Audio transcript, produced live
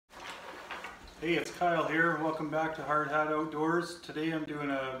Hey, it's Kyle here. Welcome back to Hard Hat Outdoors. Today I'm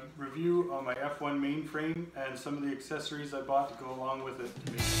doing a review on my F1 mainframe and some of the accessories I bought to go along with it.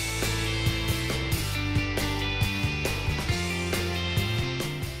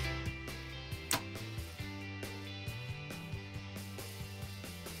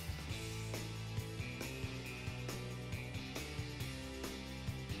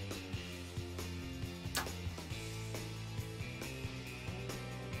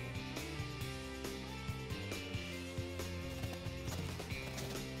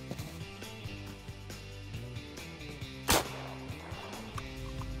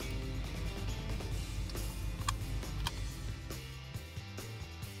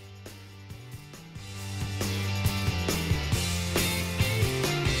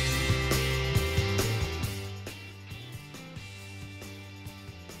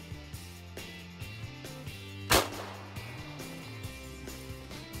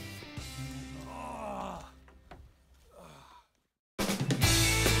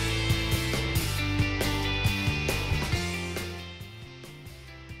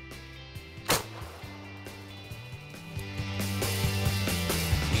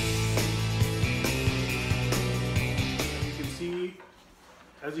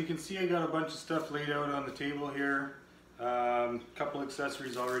 As you can see, I got a bunch of stuff laid out on the table here. A couple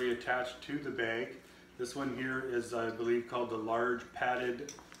accessories already attached to the bag. This one here is, I believe, called the large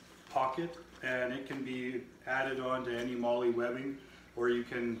padded pocket, and it can be added on to any MOLLE webbing, or you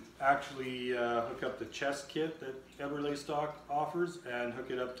can actually hook up the chest kit that Eberlestock offers and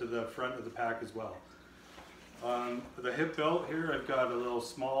hook it up to the front of the pack as well. On the hip belt here, I've got a little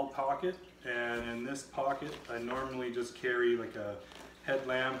small pocket, and in this pocket I normally just carry like a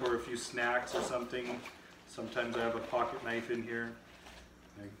headlamp or a few snacks or something. Sometimes I have a pocket knife in here.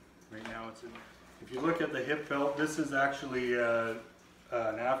 Right now it's in. If you look at the hip belt, this is actually an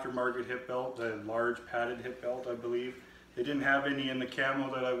aftermarket hip belt, a large padded hip belt, I believe. They didn't have any in the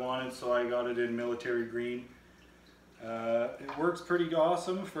camo that I wanted, so I got it in military green. It works pretty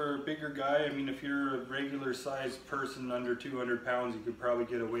awesome for a bigger guy. I mean, if you're a regular sized person under 200 pounds, you could probably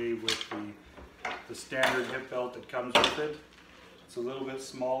get away with the standard hip belt that comes with it. It's a little bit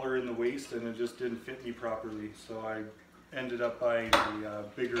smaller in the waist and it just didn't fit me properly, so I ended up buying the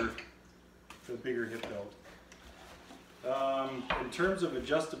bigger hip belt. In terms of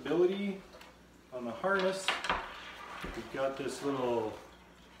adjustability on the harness, we've got this little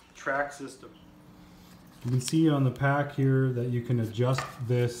track system. You can see on the pack here that you can adjust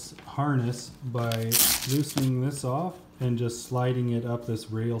this harness by loosening this off and just sliding it up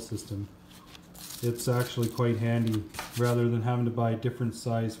this rail system. It's actually quite handy. Rather than having to buy different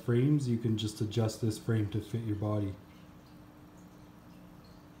size frames, you can just adjust this frame to fit your body.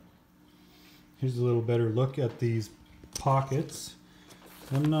 Here's a little better look at these pockets.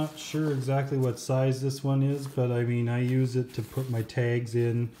 I'm not sure exactly what size this one is, but I mean, I use it to put my tags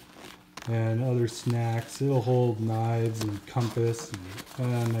in and other snacks. It'll hold knives and compass,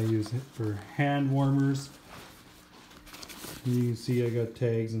 and I use it for hand warmers. You can see I got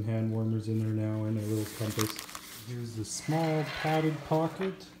tags and hand warmers in there now and a little compass. Here's the small padded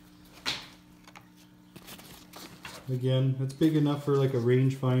pocket. Again, it's big enough for like a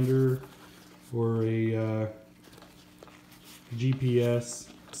rangefinder or a GPS.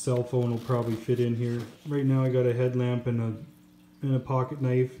 Cell phone will probably fit in here. Right now I got a headlamp and a pocket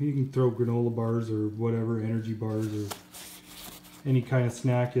knife. You can throw granola bars or whatever, energy bars or any kind of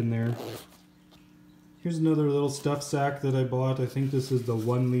snack in there. Here's another little stuff sack that I bought. I think this is the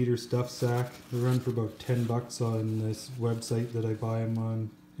 1 liter stuff sack. They run for about 10 bucks on this website that I buy them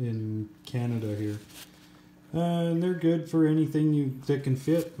on in Canada here. And they're good for anything that can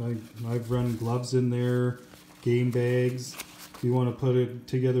fit. I've run gloves in there, game bags. If you want to put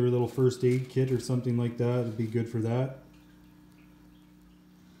together a little first aid kit or something like that, it'd be good for that.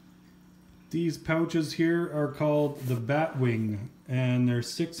 These pouches here are called the Batwing, and they're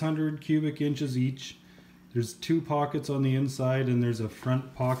 600 cubic inches each. There's 2 pockets on the inside, and there's a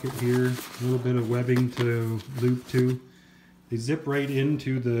front pocket here, a little bit of webbing to loop to. They zip right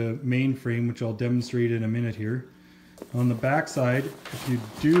into the mainframe, which I'll demonstrate in a minute here. On the back side, if you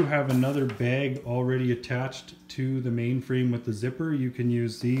do have another bag already attached to the mainframe with the zipper, you can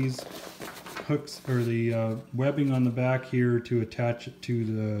use these hooks or the webbing on the back here to attach it to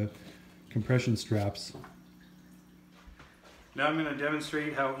the compression straps. Now I'm going to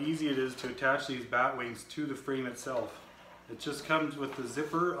demonstrate how easy it is to attach these Batwings to the frame itself. It just comes with the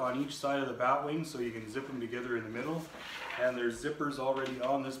zipper on each side of the Batwing, so you can zip them together in the middle, and there's zippers already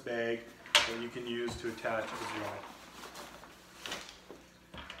on this bag that you can use to attach as well.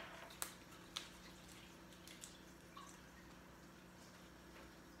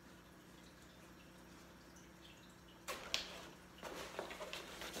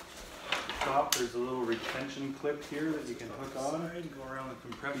 off, there's a little retention clip here that you can hook on and go around the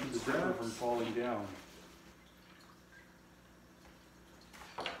compression to keep the zipper from falling down.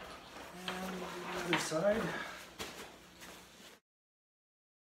 And the other side.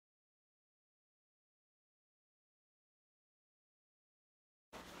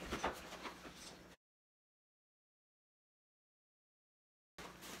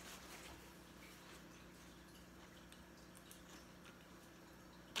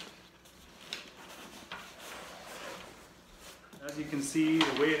 As you can see,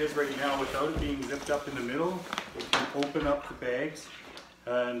 the way it is right now, without it being zipped up in the middle, it can open up the bags.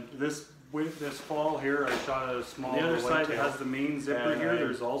 And this fall here, I shot a small. The other side has the main zipper here.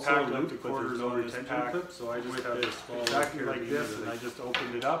 There's also loop quarters on this pack clip, so I just have this exactly like this, and I just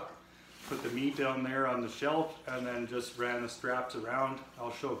opened it up, put the meat down there on the shelf, and then just ran the straps around.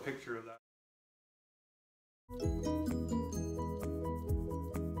 I'll show a picture of that.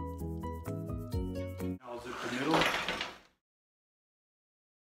 I'll zip the middle.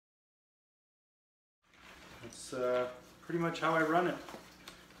 That's pretty much how I run it.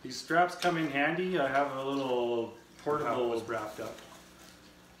 These straps come in handy. I have a little portable wrapped up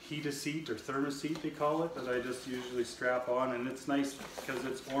heater seat or thermoset they call it, that I just usually strap on, and it's nice because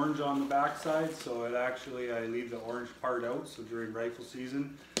it's orange on the back side, so it actually, I leave the orange part out, so during rifle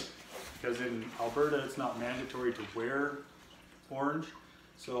season, because in Alberta it's not mandatory to wear orange,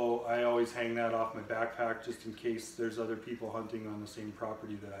 so I always hang that off my backpack just in case there's other people hunting on the same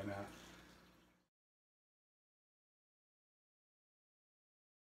property that I'm at.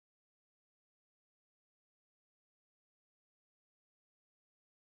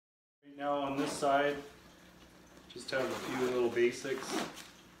 Right now on this side, just have a few little basics,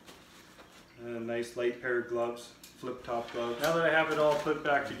 and a nice light pair of gloves, flip top gloves. Now that I have it all put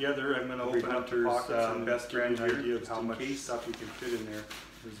back together, I'm going to open up the pockets and best get an idea of how much stuff you can fit in there.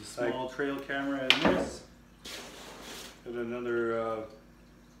 There's a small trail camera in this, and another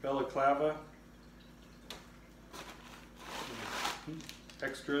balaclava,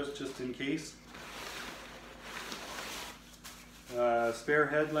 extras just in case. Spare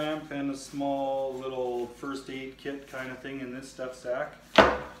headlamp and a small little first aid kit kind of thing in this stuff sack.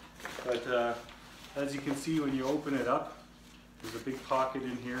 But as you can see, when you open it up, there's a big pocket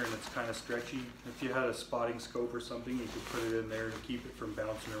in here and it's kind of stretchy. If you had a spotting scope or something, you could put it in there to keep it from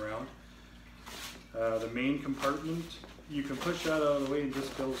bouncing around. The main compartment, you can push that out of the way and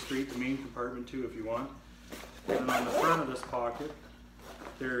just go straight to the main compartment too if you want. And on the front of this pocket,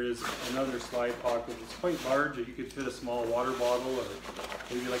 there is another slide pocket. It's quite large. You could fit a small water bottle or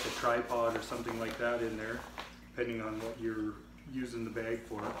maybe like a tripod or something like that in there, depending on what you're using the bag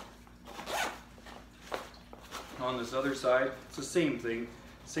for. On this other side, it's the same thing,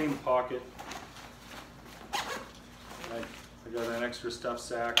 same pocket. I got an extra stuff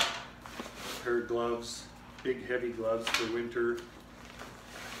sack, a pair of gloves, big heavy gloves for winter,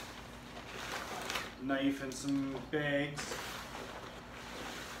 knife and some bags.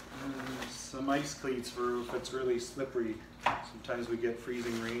 Some ice cleats for if it's really slippery. Sometimes we get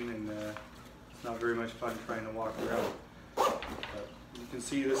freezing rain and it's not very much fun trying to walk around. But you can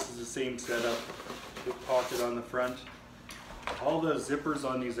see this is the same setup, big pocket on the front. All the zippers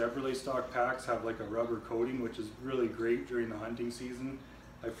on these Eberlestock packs have like a rubber coating, which is really great during the hunting season.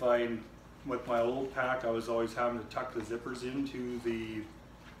 I find with my old pack I was always having to tuck the zippers into the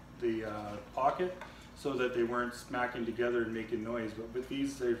pocket, so that they weren't smacking together and making noise. But with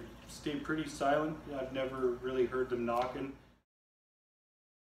these, they stay pretty silent. I've never really heard them knocking.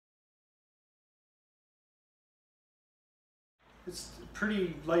 It's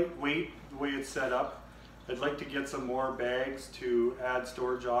pretty lightweight the way it's set up. I'd like to get some more bags to add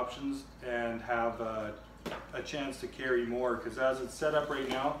storage options and have a chance to carry more, because as it's set up right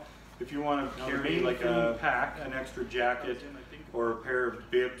now, if you want to carry like a pack, an extra jacket, or a pair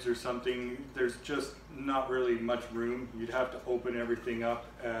of bibs or something, there's just not really much room. You'd have to open everything up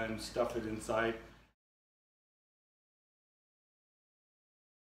and stuff it inside.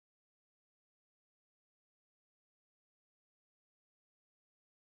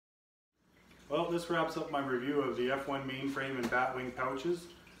 Well, this wraps up my review of the F1 mainframe and Batwing pouches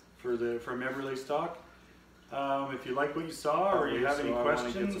from Eberlestock. If you like what you saw or you have any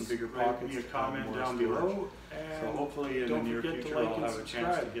questions, write me a comment down below. So hopefully in the near future I'll have a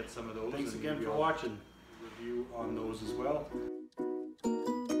chance to get some of those. Thanks again for watching. Review on those as well.